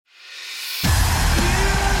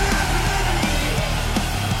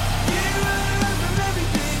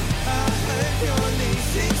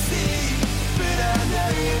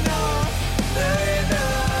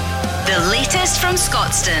latest from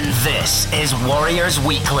Scotstoun. This is Warriors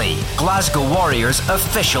Weekly, Glasgow Warriors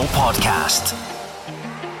official podcast.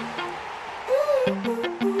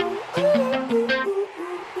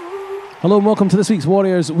 Hello and welcome to this week's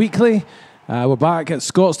Warriors Weekly. We're back at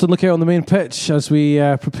Scotstoun, looking out on the main pitch as we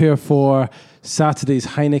prepare for Saturday's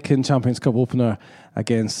Heineken Champions Cup opener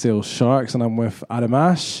against Sale Sharks, and I'm with Adam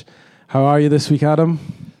Ash. How are you this week, Adam?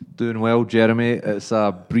 Doing well, Jeremy. It's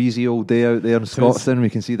a breezy old day out there in Scotstoun.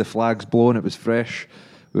 We can see the flags blowing. It was fresh.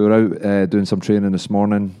 We were out doing some training this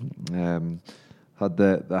morning. Had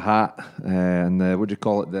the hat and what do you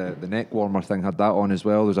call it? The neck warmer thing. Had that on as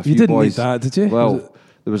well. There's a few You didn't boys. need that, did you? Well,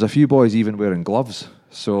 there was a few boys even wearing gloves.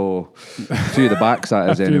 So a few of the backs,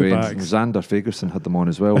 that is anyway. And Xander Fagerson had them on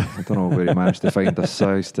as well. I don't know where he managed to find a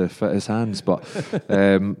size to fit his hands, but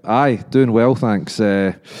doing well, thanks.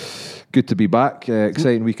 Good to be back.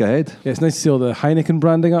 Exciting week ahead. Yeah, it's nice to see all the Heineken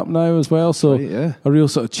branding up now as well. So right, yeah. A real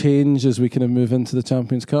sort of change as we kind of move into the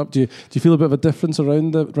Champions Cup. Do you feel a bit of a difference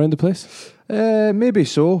around the place? Maybe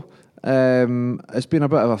so. It's been a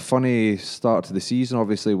bit of a funny start to the season,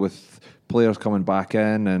 obviously, with players coming back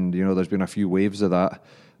in, and there's been a few waves of that.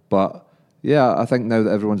 But yeah, I think now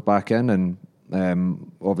that everyone's back in,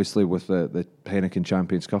 and obviously with the Heineken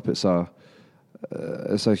Champions Cup, it's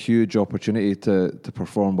a huge opportunity to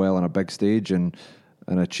perform well on a big stage and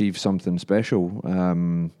achieve something special.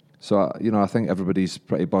 So I think everybody's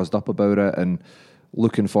pretty buzzed up about it and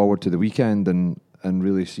looking forward to the weekend and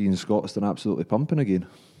really seeing Scotstoun absolutely pumping again.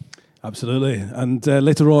 Absolutely. And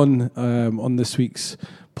later on this week's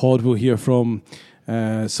pod, we'll hear from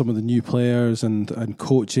some of the new players and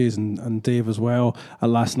coaches and Dave as well at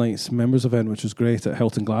last night's members event, which was great at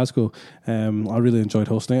Hilton Glasgow. I really enjoyed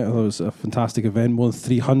hosting it. I thought it was a fantastic event. More than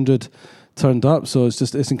 300 turned up, so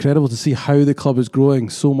it's incredible to see how the club is growing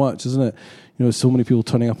so much, isn't it? So many people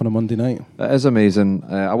turning up on a Monday night. It is amazing.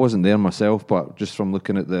 I wasn't there myself, but just from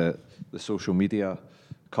looking at the social media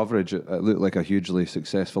coverage, it looked like a hugely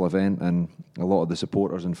successful event, and a lot of the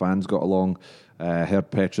supporters and fans got along. Heard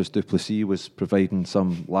Petrus Duplessis was providing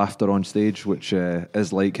some laughter on stage, which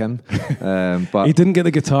is like him. But he didn't get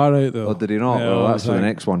the guitar out though. Oh, did he not? Yeah, well, that's for the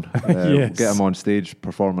next one. Yes. Get him on stage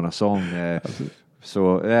performing a song.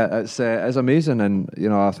 So yeah, it's amazing, and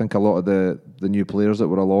I think a lot of the new players that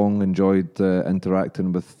were along enjoyed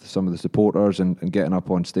interacting with some of the supporters and getting up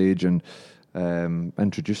on stage and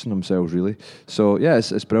introducing themselves, really. So yeah,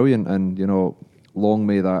 it's brilliant, and long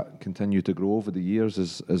may that continue to grow over the years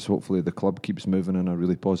as hopefully the club keeps moving in a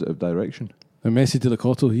really positive direction. And Messi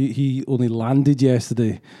Delacoto, he only landed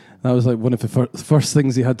yesterday. That was like one of the first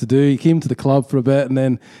things he had to do. He came to the club for a bit and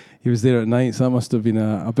then he was there at night, so that must have been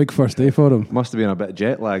a big first day for him. Must have been a bit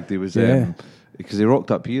jet lagged. He was because he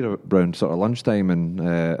rocked up here around sort of lunchtime, and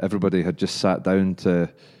everybody had just sat down to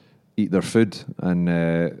eat their food,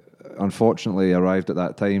 and unfortunately arrived at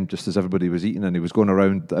that time just as everybody was eating, and he was going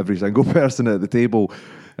around every single person at the table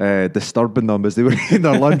disturbing them as they were eating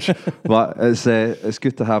their lunch. But it's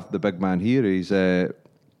good to have the big man here.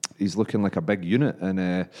 He's looking like a big unit, and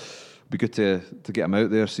it'll be good to get him out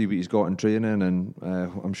there, see what he's got in training, and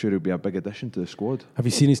I'm sure he'll be a big addition to the squad. Have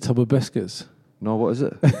you seen his tub of biscuits? No, what is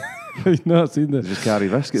it? You've not seen this? Just carry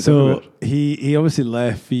biscuits so everywhere. He obviously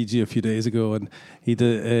left Fiji a few days ago, and he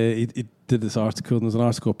did this article, and there's an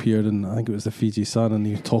article appeared, and I think it was the Fiji Sun, and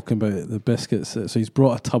he was talking about the biscuits. So he's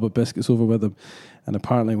brought a tub of biscuits over with him, and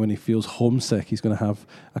apparently when he feels homesick, he's going to have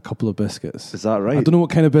a couple of biscuits. Is that right? I don't know what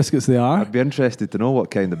kind of biscuits they are. I'd be interested to know what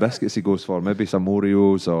kind of biscuits he goes for. Maybe some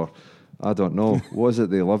Oreos, or I don't know. What is it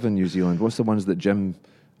they love in New Zealand? What's the ones that Jim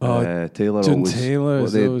Taylor Jim always... Taylor,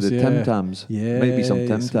 the Tim Tams. Yeah, maybe some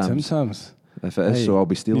Tim Tams. Tim Tams. If it is so, I'll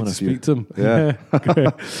be stealing need a to few. Speak to him. Yeah.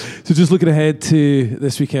 Great. So just looking ahead to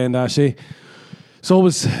this weekend, Ashley. It's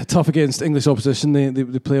always tough against English opposition.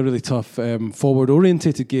 They play a really tough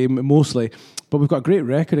forward-orientated game mostly, but we've got a great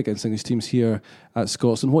record against English teams here at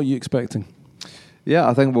Scotstoun. What are you expecting? Yeah,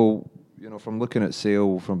 I think from looking at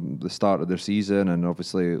Sale from the start of their season, and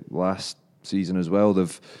obviously last season as well,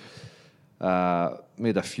 they've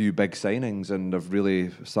made a few big signings and they've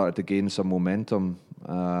really started to gain some momentum.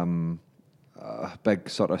 A big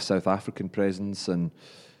sort of South African presence, and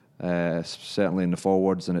certainly in the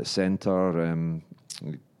forwards and at centre.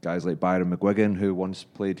 Guys like Byron McGuigan, who once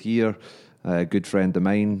played here, a good friend of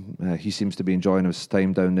mine. He seems to be enjoying his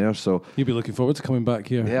time down there. So you'll be looking forward to coming back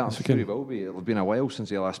here. Yeah, I'm sure he will be. It'll been a while since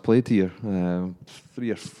he last played here. 4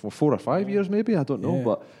 or 5 years maybe, I don't know. Yeah.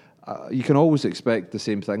 But you can always expect the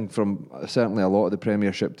same thing from certainly a lot of the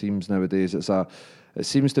Premiership teams nowadays. It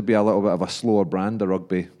seems to be a little bit of a slower brand of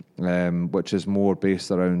rugby, which is more based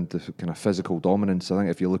around the kind of physical dominance. I think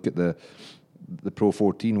if you look at the Pro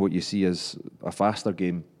 14, what you see is a faster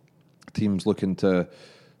game. teams looking to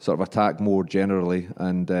sort of attack more generally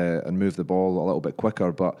and move the ball a little bit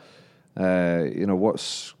quicker. But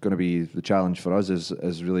what's going to be the challenge for us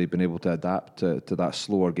is really being able to adapt to that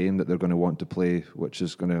slower game that they're going to want to play, which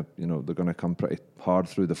is going to, they're going to come pretty hard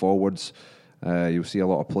through the forwards. You'll see a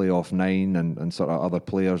lot of play off 9 and sort of other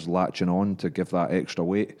players latching on to give that extra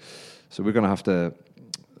weight. So we're going to have to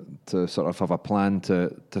sort of have a plan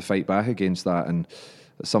to fight back against that, and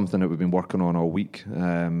it's something that we've been working on all week.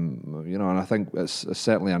 And I think it's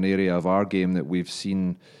certainly an area of our game that we've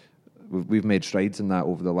seen. We've made strides in that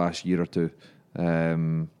over the last year or two.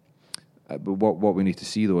 But what we need to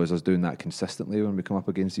see, though, is us doing that consistently when we come up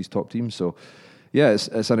against these top teams. So, yeah,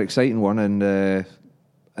 it's an exciting one, and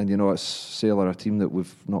it's Sale are a team that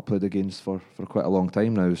we've not played against for quite a long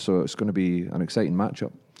time now. So it's going to be an exciting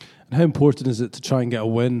matchup. And how important is it to try and get a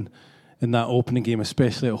win in that opening game,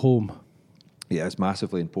 especially at home? Yeah, it's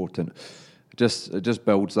massively important. It just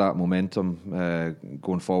builds that momentum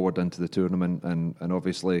going forward into the tournament, and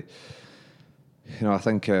obviously, I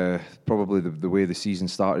think probably the way the season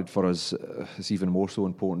started for us, it's even more so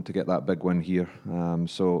important to get that big win here.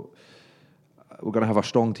 So we're going to have a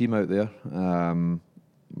strong team out there.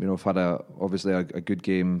 We've had obviously a good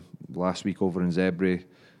game last week over in Zebre,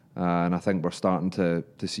 and I think we're starting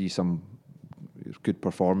to see some good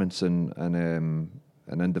performance and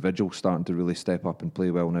individuals starting to really step up and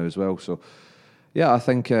play well now as well. So, yeah, I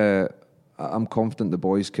think I'm confident the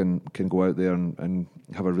boys can go out there and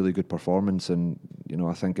have a really good performance. And,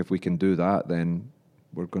 I think if we can do that, then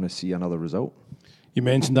we're going to see another result. You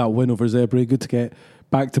mentioned that win over Zebre. Good to get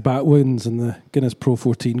back-to-back wins in the Guinness Pro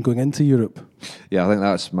 14 going into Europe. Yeah, I think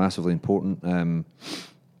that's massively important.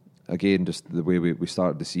 Again, just the way we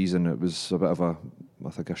started the season, it was a bit of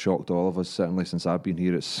a shock to all of us. Certainly since I've been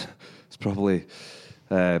here, it's probably...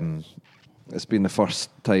 it's been the first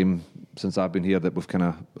time since I've been here that we've kind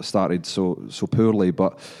of started so poorly,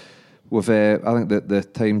 but I think that the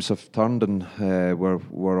times have turned, and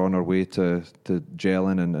we're on our way to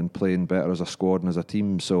gelling and playing better as a squad and as a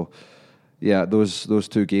team. So yeah, those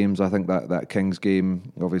 2 games, I think that Kings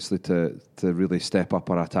game, obviously to really step up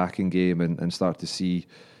our attacking game and start to see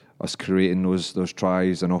us creating those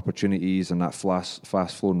tries and opportunities and that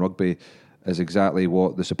fast flowing rugby is exactly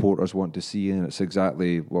what the supporters want to see, and it's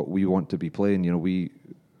exactly what we want to be playing.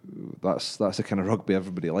 That's the kind of rugby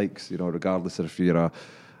everybody likes. Regardless of if you're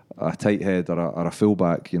a tight head or a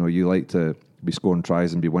fullback, you like to be scoring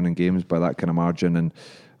tries and be winning games by that kind of margin. And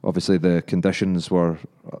obviously the conditions were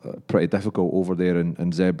pretty difficult over there in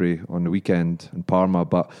Zebre on the weekend in Parma,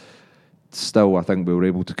 but still I think we were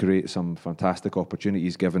able to create some fantastic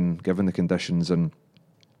opportunities given the conditions. And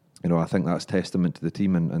I think that's testament to the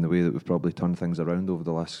team and the way that we've probably turned things around over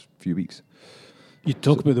the last few weeks. You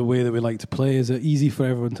talk about the way that we like to play. Is it easy for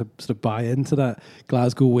everyone to sort of buy into that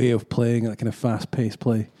Glasgow way of playing, that kind of fast-paced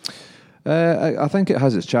play? I think it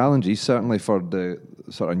has its challenges, certainly for the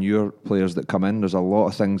sort of newer players that come in. There's a lot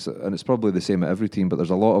of things, and it's probably the same at every team, but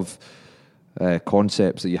there's a lot of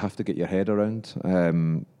concepts that you have to get your head around.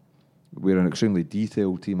 We're an extremely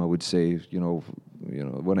detailed team, I would say.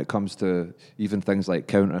 When it comes to even things like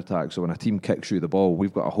counter-attack, so when a team kicks you the ball,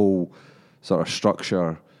 we've got a whole sort of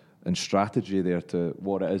structure and strategy there to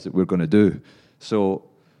what it is that we're going to do. So,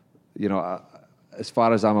 as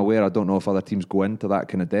far as I'm aware, I don't know if other teams go into that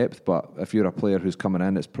kind of depth, but if you're a player who's coming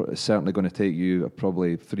in, it's certainly going to take you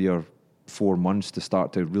probably 3 or 4 months to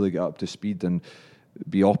start to really get up to speed and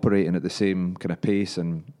be operating at the same kind of pace.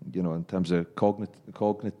 And, in terms of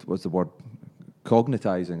what's the word?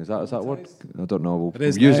 Cognitizing, is that word? I don't know. We'll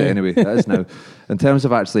use it anyway. It is now. In terms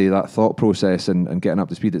of actually that thought process and getting up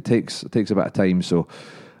to speed, it takes a bit of time. So,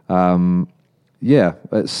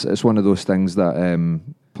 it's one of those things that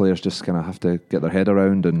players just kind of have to get their head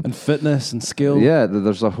around, and fitness and skill. Yeah,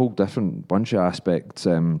 there's a whole different bunch of aspects.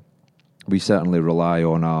 We certainly rely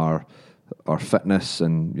on our fitness,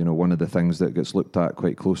 and one of the things that gets looked at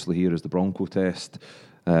quite closely here is the Bronco test.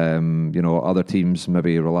 Other teams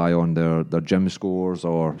maybe rely on their gym scores,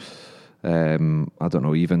 or I don't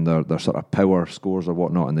know, even their sort of power scores or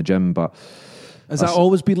whatnot in the gym. But has that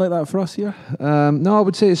always been like that for us here? No, I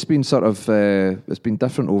would say it's been sort of it's been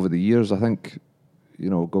different over the years. I think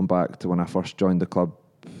going back to when I first joined the club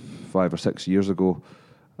 5 or 6 years ago,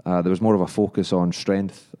 there was more of a focus on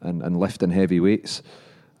strength and lifting heavy weights.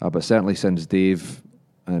 But certainly since Dave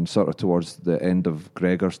and sort of towards the end of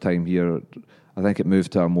Gregor's time here, I think it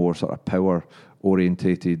moved to a more sort of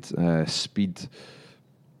power-orientated, speed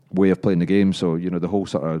way of playing the game. So, the whole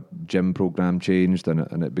sort of gym program changed,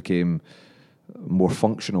 and it became more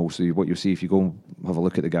functional. So what you see, if you go and have a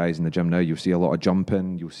look at the guys in the gym now, you'll see a lot of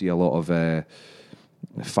jumping, you'll see a lot of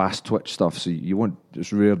fast twitch stuff. So you won't.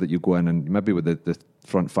 It's rare that you go in and maybe with the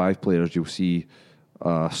front 5 players, you'll see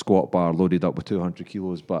a squat bar loaded up with 200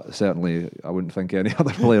 kilos. But certainly, I wouldn't think any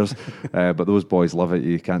other players. But those boys love it.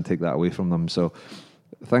 You can't take that away from them. So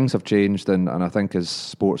things have changed, and I think as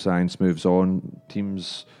sports science moves on,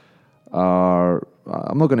 teams are,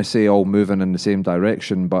 I'm not going to say all moving in the same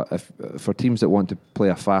direction, but for teams that want to play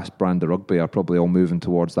a fast brand of rugby, are probably all moving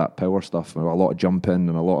towards that power stuff, a lot of jumping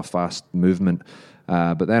and a lot of fast movement.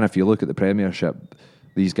 But then if you look at the Premiership,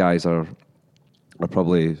 these guys are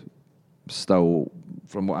probably still,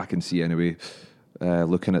 from what I can see anyway,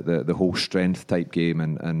 looking at the whole strength type game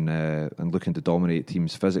and looking to dominate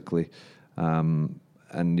teams physically.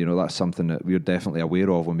 And, you know, that's something that we're definitely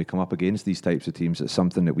aware of when we come up against these types of teams. It's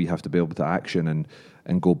something that we have to be able to action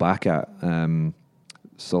and go back at.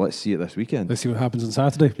 So let's see it this weekend. Let's see what happens on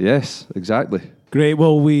Saturday. Yes, exactly. Great.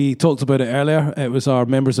 Well, we talked about it earlier. It was our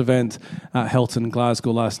members event at Hilton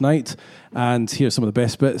Glasgow last night. And here's some of the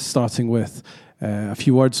best bits, starting with a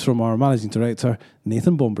few words from our managing director,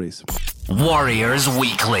 Nathan Bombrys. Warriors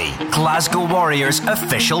Weekly, Glasgow Warriors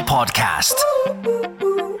official podcast.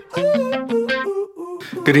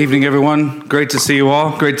 Good evening, everyone. Great to see you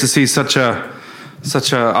all. Great to see such a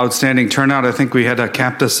outstanding turnout. I think we had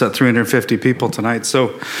capped us at 350 people tonight.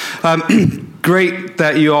 So great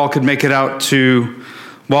that you all could make it out to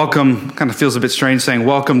welcome. Kind of feels a bit strange saying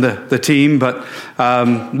welcome the team, but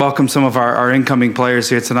welcome some of our incoming players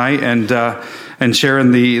here tonight and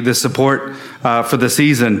sharing the support for the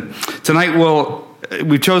season. Tonight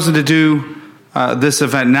we've chosen to do this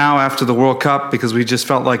event now after the World Cup because we just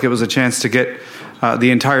felt like it was a chance to get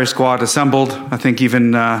the entire squad assembled. I think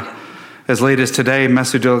even as late as today,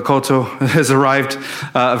 Mesut Delakoto has arrived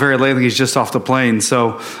very late. He's just off the plane.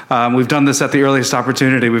 So we've done this at the earliest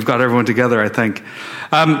opportunity. We've got everyone together, I think.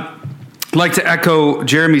 I'd like to echo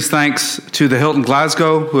Jeremy's thanks to the Hilton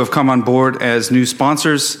Glasgow, who have come on board as new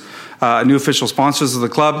sponsors, new official sponsors of the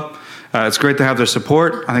club. It's great to have their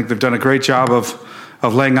support. I think they've done a great job of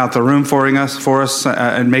laying out the room for us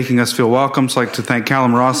and making us feel welcome. So I'd like to thank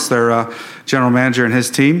Callum Ross, their general manager, and his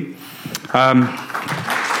team.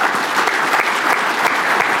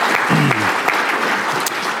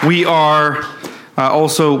 We are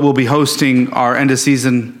will be hosting our end of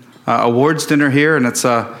season awards dinner here, and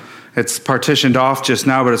it's partitioned off just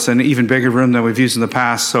now, but it's an even bigger room than we've used in the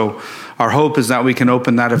past. So our hope is that we can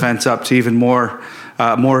open that event up to even more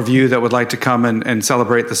of you that would like to come and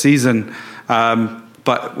celebrate the season.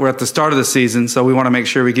 But we're at the start of the season, so we want to make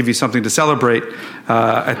sure we give you something to celebrate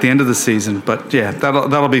at the end of the season. But yeah,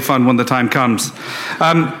 that'll be fun when the time comes.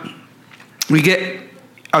 We get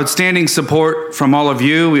outstanding support from all of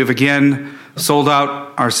you. We have again sold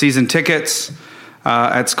out our season tickets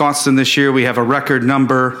at Scotstoun this year. We have a record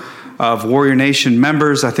number of Warrior Nation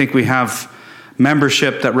members. I think we have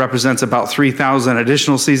membership that represents about 3,000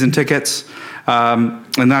 additional season tickets.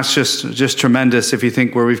 And that's just tremendous if you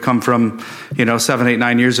think where we've come from, 7, 8,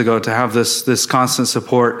 9 years ago to have this constant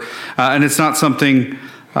support. And it's not something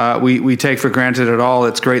we take for granted at all.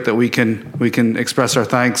 It's great that we can express our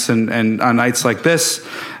thanks and on nights like this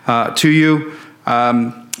to you.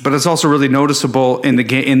 But it's also really noticeable in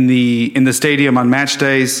the stadium on match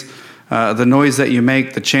days, the noise that you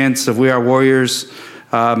make, the chants of "We Are Warriors."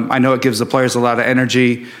 I know it gives the players a lot of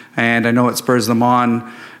energy, and I know it spurs them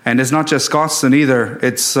on. And it's not just Scotstoun either.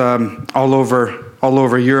 It's all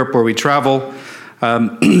over Europe where we travel.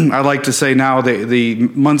 I like to say now the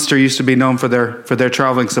Munster used to be known for their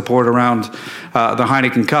traveling support around the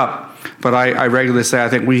Heineken Cup. But I regularly say I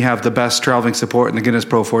think we have the best traveling support in the Guinness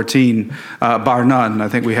Pro 14, bar none. I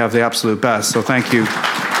think we have the absolute best. So thank you.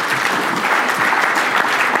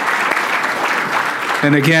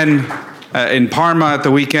 And again, in Parma at the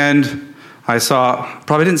weekend, I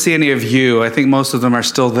probably didn't see any of you. I think most of them are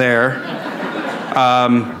still there.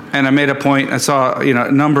 And I made a point. I saw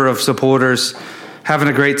a number of supporters having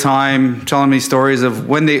a great time, telling me stories of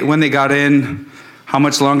when they got in, how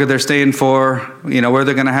much longer they're staying for, where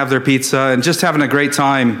they're going to have their pizza, and just having a great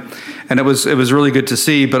time. And it was really good to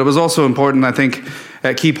see. But it was also important, I think,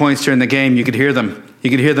 at key points during the game, you could hear them. You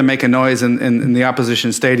could hear them make a noise in the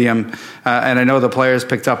opposition stadium. And I know the players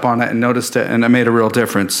picked up on it and noticed it, and it made a real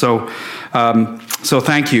difference. So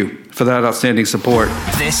thank you for that outstanding support.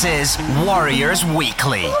 This is Warriors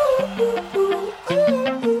Weekly.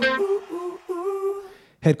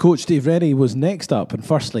 Head coach Dave Rennie was next up, and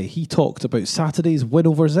firstly, he talked about Saturday's win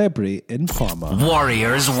over Zebre in Parma.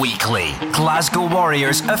 Warriors Weekly, Glasgow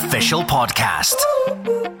Warriors official podcast.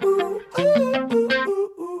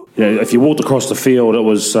 Yeah, if you walked across the field, it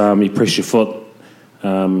was you press your foot.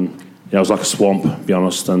 It was like a swamp, to be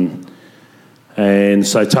honest. And and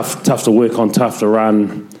so tough to work on, tough to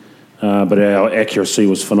run, but our accuracy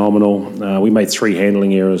was phenomenal. We made 3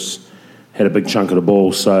 handling errors, had a big chunk of the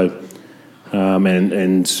ball, so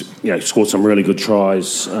and scored some really good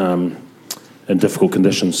tries in difficult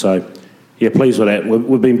conditions. So pleased with that.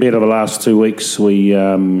 We've been better the last 2 weeks. We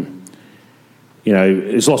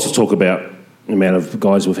there's lots to talk about the amount of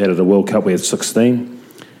guys we've had at the World Cup. We had 16.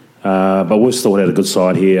 But we've still had a good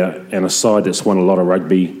side here, and a side that's won a lot of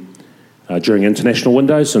rugby during international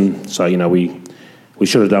windows, and so we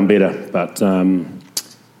should have done better. But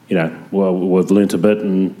we've learnt a bit,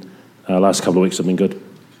 and last couple of weeks have been good. I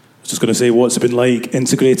was just going to say, what's it been like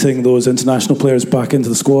integrating those international players back into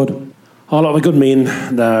the squad? Oh, look, they're good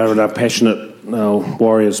men. They're passionate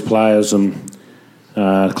Warriors players, and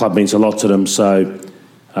the club means a lot to them. So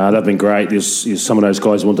they've been great. There's some of those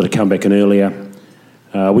guys wanted to come back in earlier.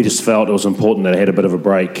 We just felt it was important that they had a bit of a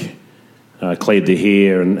break, cleared their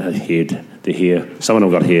hair and Some of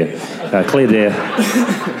them got hair. Cleared their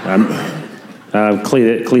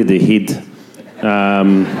head,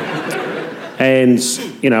 and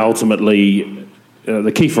ultimately,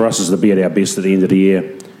 the key for us is to be at our best at the end of the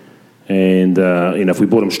year. And if we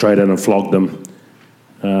brought them straight in and flogged them,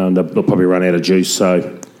 they'll probably run out of juice.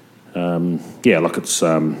 So it's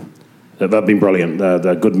they've been brilliant.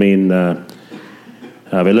 They're good men.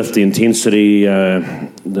 They lift the intensity. They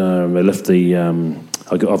lift the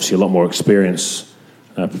obviously a lot more experience,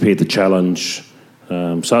 prepared to challenge.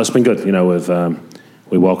 So it's been good.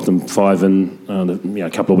 We welcomed 5 in a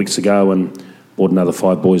couple of weeks ago and brought another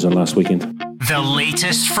 5 boys in last weekend. The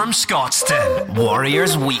latest from Scotstoun,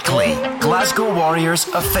 Warriors Weekly, Glasgow Warriors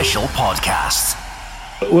official podcast.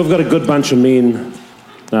 We've got a good bunch of men.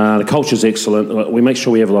 The culture's excellent. We make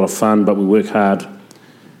sure we have a lot of fun, but we work hard.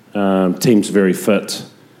 Team's very fit.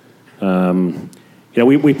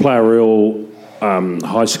 We play a real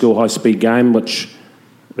high-speed game, which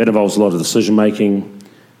that involves a lot of decision-making,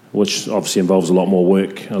 which obviously involves a lot more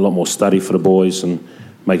work, a lot more study for the boys, and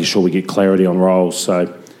making sure we get clarity on roles.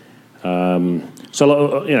 So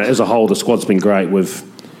as a whole, the squad's been great. We've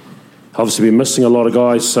obviously been missing a lot of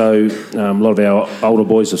guys, so a lot of our older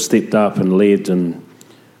boys have stepped up and led, and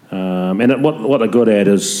what they're good at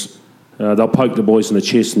is they'll poke the boys in the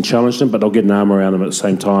chest and challenge them, but they'll get an arm around them at the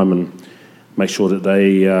same time and make sure that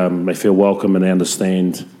they feel welcome and they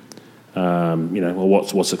understand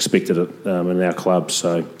what's expected in our club.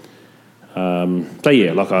 So I'm not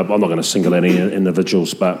going to single out any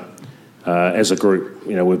individuals, but as a group,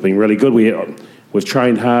 we've been really good. We've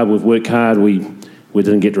trained hard, we've worked hard. We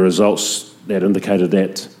didn't get the results that indicated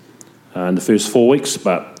that in the first 4 weeks,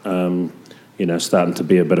 but starting to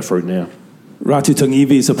bear a bit of fruit now. Ratu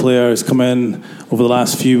Tungivi's a player who's come in over the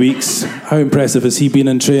last few weeks. How impressive has he been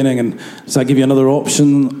in training, and does that give you another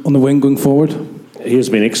option on the wing going forward? He has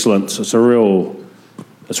been excellent. It's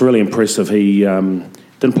really impressive. He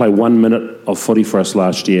didn't play 1 minute of footy for us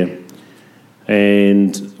last year,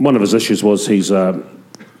 and one of his issues was he's an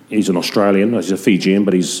Australian. He's a Fijian,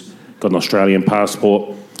 but he's got an Australian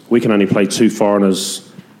passport. We can only play 2 foreigners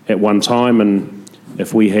at one time, and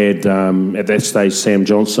if we had, at that stage, Sam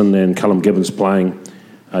Johnson and Callum Gibbons playing,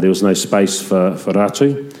 there was no space for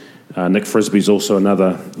Ratu. Nick Frisby's also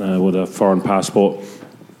another with a foreign passport.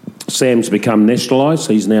 Sam's become nationalised,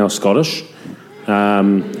 so he's now Scottish,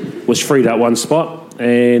 which freed up one spot.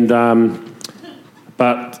 And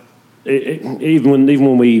but even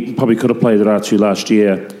when we probably could have played Ratu last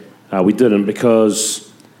year, we didn't because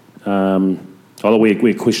although we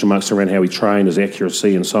had question marks around how he trained, his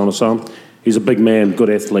accuracy, and so on and so on. He's a big man, good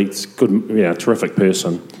athlete, terrific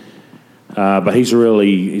person. But he's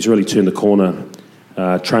really turned the corner,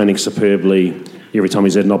 training superbly. Every time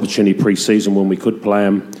he's had an opportunity pre-season when we could play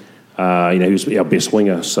him, he was our best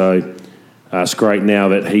winger. So it's great now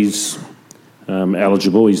that he's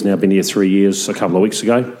eligible. He's now been here 3 years, a couple of weeks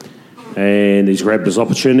ago, and he's grabbed his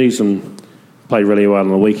opportunities and played really well on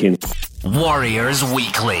the weekend. Warriors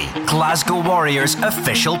Weekly, Glasgow Warriors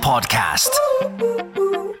official podcast.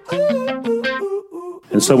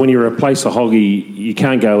 And so when you replace a Hoggy, you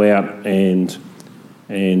can't go out and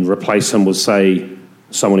replace him with, say,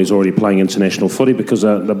 someone who's already playing international footy because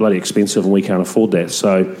they're bloody expensive and we can't afford that.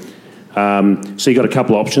 So you got a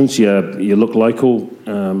couple of options. You look local.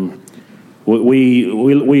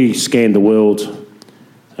 We scanned the world.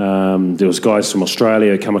 There was guys from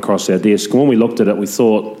Australia who come across our desk. And when we looked at it, we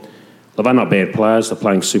thought, well, they're not bad players. They're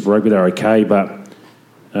playing Super Rugby. They're okay. But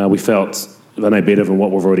we felt they're no better than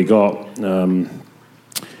what we've already got.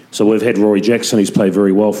 So we've had Rory Jackson, who's played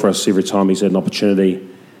very well for us every time he's had an opportunity,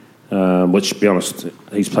 which, to be honest,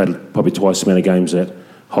 he's played probably twice the amount of games that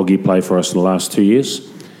Hoggy played for us in the last 2 years.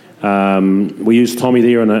 We used Tommy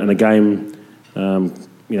there in a game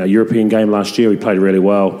European game last year. He played really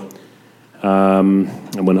well, and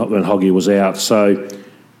when Hoggy was out. So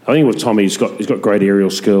I think with Tommy, he's got great aerial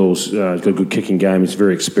skills. He's got a good kicking game. He's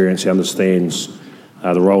very experienced. He understands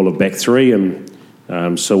the role of back three, and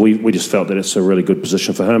so we just felt that it's a really good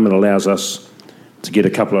position for him. It allows us to get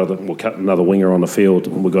another winger on the field,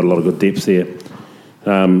 and we've got a lot of good depth there.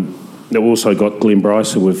 We've also got Glenn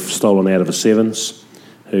Bryce, who we've stolen out of the sevens,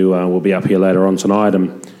 who will be up here later on tonight.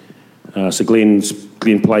 And so Glenn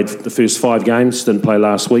played the first 5 games, didn't play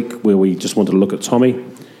last week, where we just wanted to look at Tommy.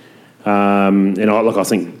 I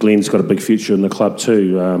think Glenn's got a big future in the club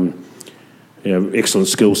too. Excellent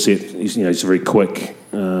skill set. He's very quick.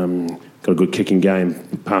 Got a good kicking game,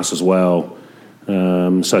 passes well.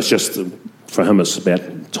 So it's just for him, it's about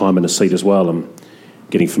time in the seat as well, and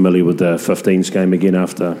getting familiar with the 15s game again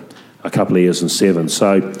after a couple of years in 7.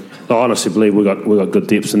 So I honestly believe we've got good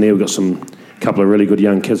depths in there. We've got a couple of really good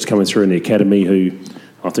young kids coming through in the academy who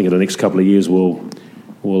I think in the next couple of years will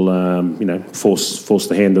force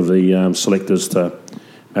the hand of the selectors to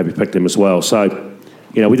maybe pick them as well. So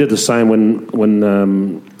we did the same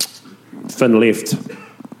when Finn left.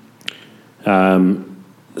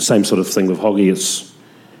 Same sort of thing with Hoggy.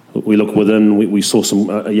 We look within. We saw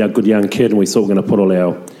a good young kid, and we thought we're going to put all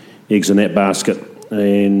our eggs in that basket.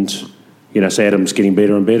 And so Adam's getting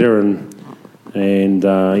better and better, and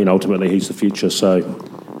ultimately he's the future. So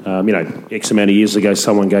X amount of years ago,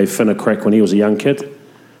 someone gave Finn a crack when he was a young kid,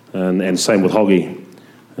 and same with Hoggy.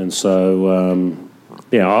 And so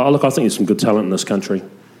I think there's some good talent in this country.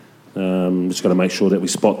 Just got to make sure that we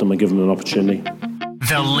spot them and give them an opportunity.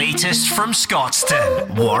 The latest from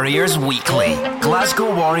Scotstoun, Warriors Weekly,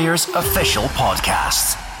 Glasgow Warriors official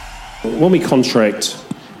podcast. When we contract,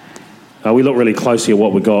 we look really closely at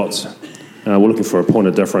what we got. We're looking for a point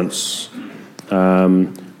of difference.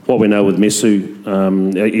 What we know with Mesu,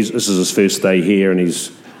 this is his first day here, and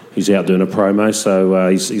he's out doing a promo, so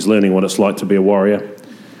he's learning what it's like to be a Warrior.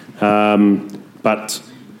 But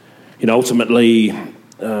ultimately,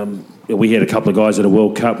 we had a couple of guys at a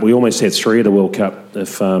World Cup. We almost had 3 at a World Cup.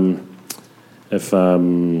 If Stuart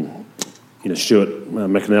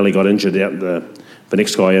McAnally got injured, out the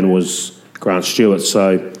next guy in was Grant Stewart.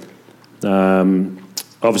 So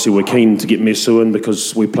obviously we're keen to get Mesu in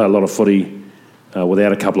because we play a lot of footy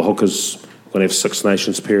without a couple of hookers. We're going to have 6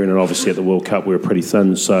 Nations period, and obviously at the World Cup we were pretty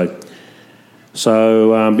thin. But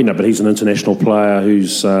he's an international player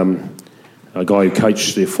who's a guy who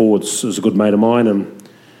coached their forwards, is a good mate of mine, and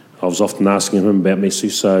I was often asking him about Mesu.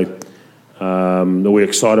 So we're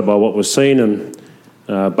excited by what we're seeing,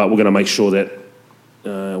 but we're going to make sure that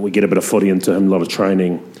we get a bit of footy into him, a lot of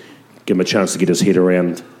training, give him a chance to get his head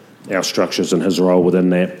around our structures and his role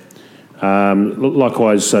within that.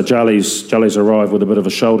 Likewise, Jali's arrived with a bit of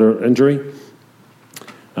a shoulder injury,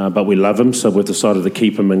 but we love him, so we've decided to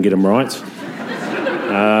keep him and get him right.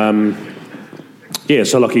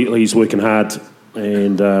 He's working hard,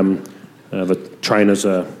 and the trainers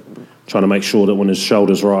are trying to make sure that when his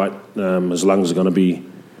shoulder's right, his lungs are going to be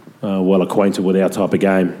well acquainted with our type of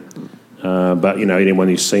game. But anyone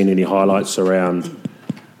who's seen any highlights around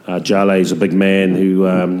Jale's a big man who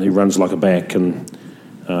runs like a back, and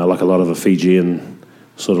like a lot of the Fijian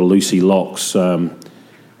sort of loosey locks, running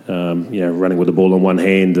with the ball in one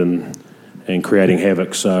hand and creating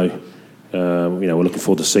havoc. So we're looking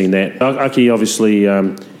forward to seeing that. Aki, obviously,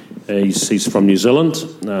 he's from New Zealand,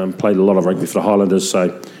 played a lot of rugby for the Highlanders,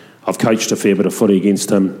 so I've coached a fair bit of footy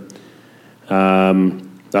against him.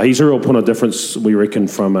 He's a real point of difference, we reckon,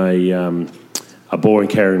 from a ball and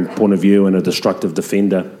carrying point of view and a destructive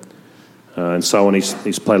defender. And so on.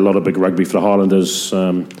 He's played a lot of big rugby for the Highlanders,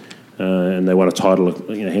 and they won a title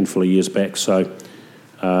a handful of years back. So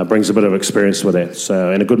brings a bit of experience with that.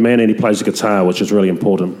 So, and a good man, and he plays the guitar, which is really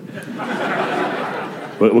important.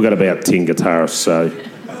 We've got about 10 guitarists, so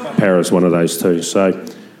Para's one of those too. So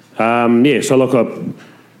they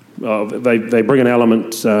bring an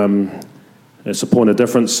element. It's a point of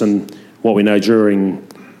difference, and what we know during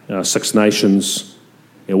 6 Nations,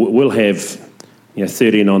 we'll have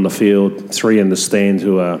 13 on the field, 3 in the stand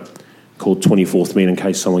who are called 24th men in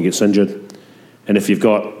case someone gets injured. And if you've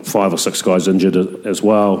got 5 or 6 guys injured as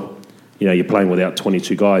well, you're playing without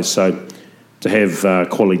 22 guys. So to have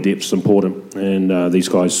quality depth is important, and these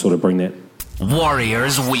guys sort of bring that.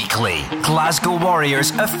 Warriors Weekly, Glasgow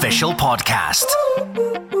Warriors official podcast.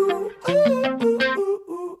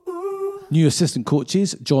 New assistant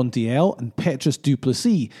coaches John DL and Petrus du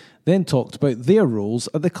Plessis then talked about their roles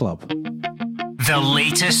at the club. The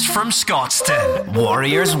latest from Scotstoun,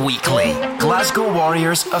 Warriors Weekly, Glasgow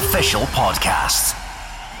Warriors official podcast.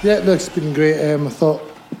 Yeah, look, it's been great. I thought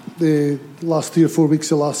the last 3 or 4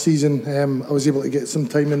 weeks of last season, I was able to get some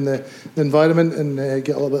time in the environment and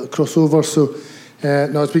get a little bit of crossover. So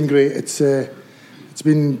no, it's been great. It's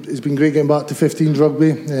been great getting back to 15s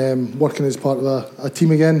rugby, working as part of a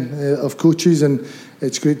team again of coaches, and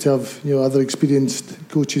it's great to have other experienced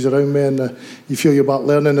coaches around me, and you feel you're back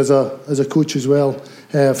learning as a coach as well.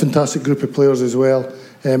 Fantastic group of players as well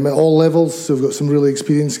at all levels. So we've got some really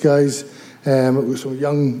experienced guys. We've got some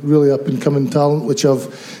young, really up and coming talent, which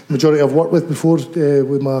majority I've worked with before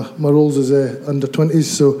with my roles as under 20s.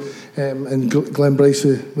 So and Glenn Bryce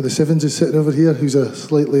with the sevens is sitting over here, who's a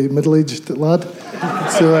slightly middle-aged lad.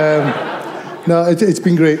 So no, it's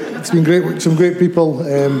been great. It's been great. Some great people,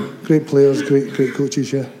 great players, great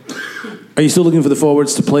coaches. Yeah. Are you still looking for the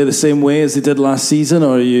forwards to play the same way as they did last season,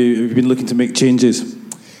 or have you been looking to make changes?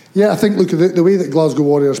 Yeah, I think look at the way that Glasgow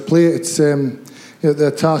Warriors play. It's the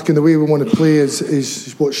attack and the way we want to play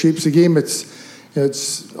is what shapes the game. It's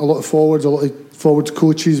a lot of forwards, forwards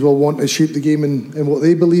coaches will want to shape the game in what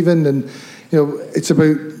they believe in, and it's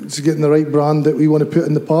about getting the right brand that we want to put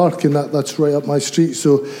in the park, and that's right up my street.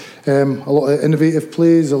 So a lot of innovative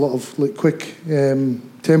plays, a lot of quick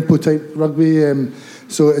tempo type rugby.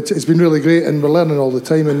 So it's been really great, and we're learning all the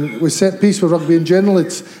time. And with set piece with rugby in general,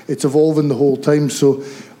 it's evolving the whole time. So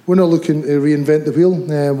we're not looking to reinvent the wheel.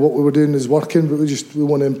 What we were doing is working, but we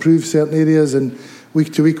want to improve certain areas, and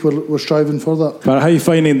week to week we're striving for that. But how are you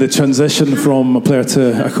finding the transition from a player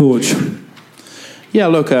to a coach? Yeah,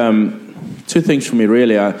 look, 2 things for me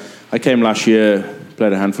really. I came last year,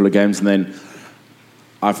 played a handful of games, and then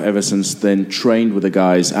I've ever since then trained with the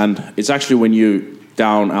guys. And it's actually when you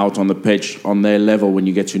down out on the pitch on their level, when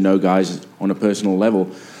you get to know guys on a personal level.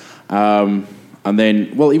 And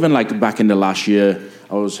then, well, even like back in the last year,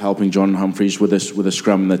 I was helping John Humphreys with the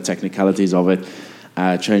scrum and the technicalities of it,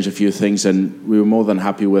 changed a few things, and we were more than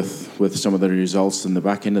happy with some of the results in the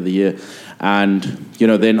back end of the year. And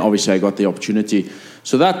then obviously I got the opportunity.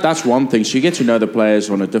 So that's one thing. So you get to know the players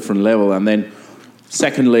on a different level, and then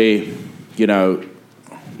secondly,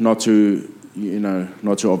 not to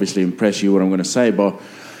obviously impress you what I'm going to say, but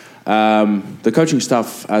the coaching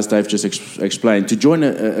staff, as Dave just explained, to join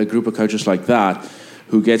a group of coaches like that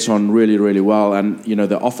who gets on really, really well, and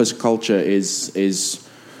the office culture is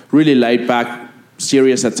really laid back,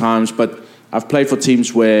 serious at times, but I've played for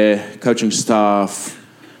teams where coaching staff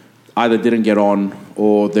either didn't get on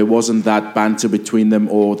or there wasn't that banter between them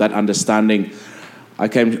or that understanding.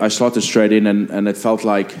 I slotted straight in, and it felt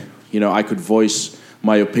like I could voice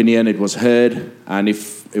my opinion, it was heard, and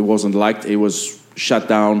if it wasn't liked, it was shut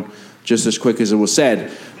down just as quick as it was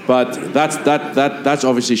said. But that's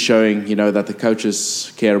obviously showing that the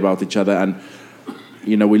coaches care about each other, and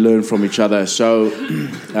we learn from each other. So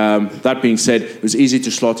that being said, it was easy to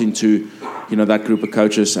slot into that group of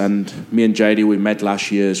coaches, and me and JD, we met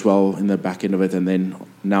last year as well in the back end of it, and then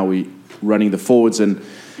now we running the forwards, and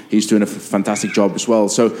he's doing a fantastic job as well.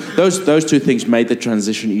 So those 2 things made the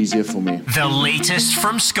transition easier for me. The latest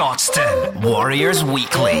from Scotstoun, Warriors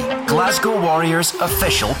Weekly, Glasgow Warriors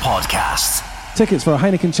official podcast. Tickets for a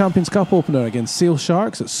Heineken Champions Cup opener against Sale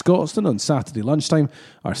Sharks at Scotstoun on Saturday lunchtime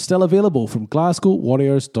are still available from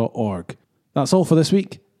glasgowwarriors.org. That's all for this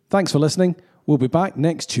week. Thanks for listening. We'll be back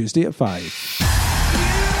next Tuesday at 5.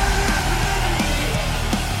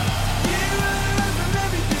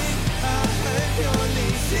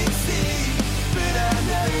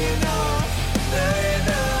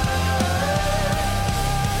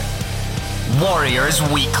 Warriors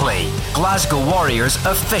Weekly, Glasgow Warriors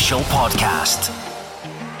official podcast.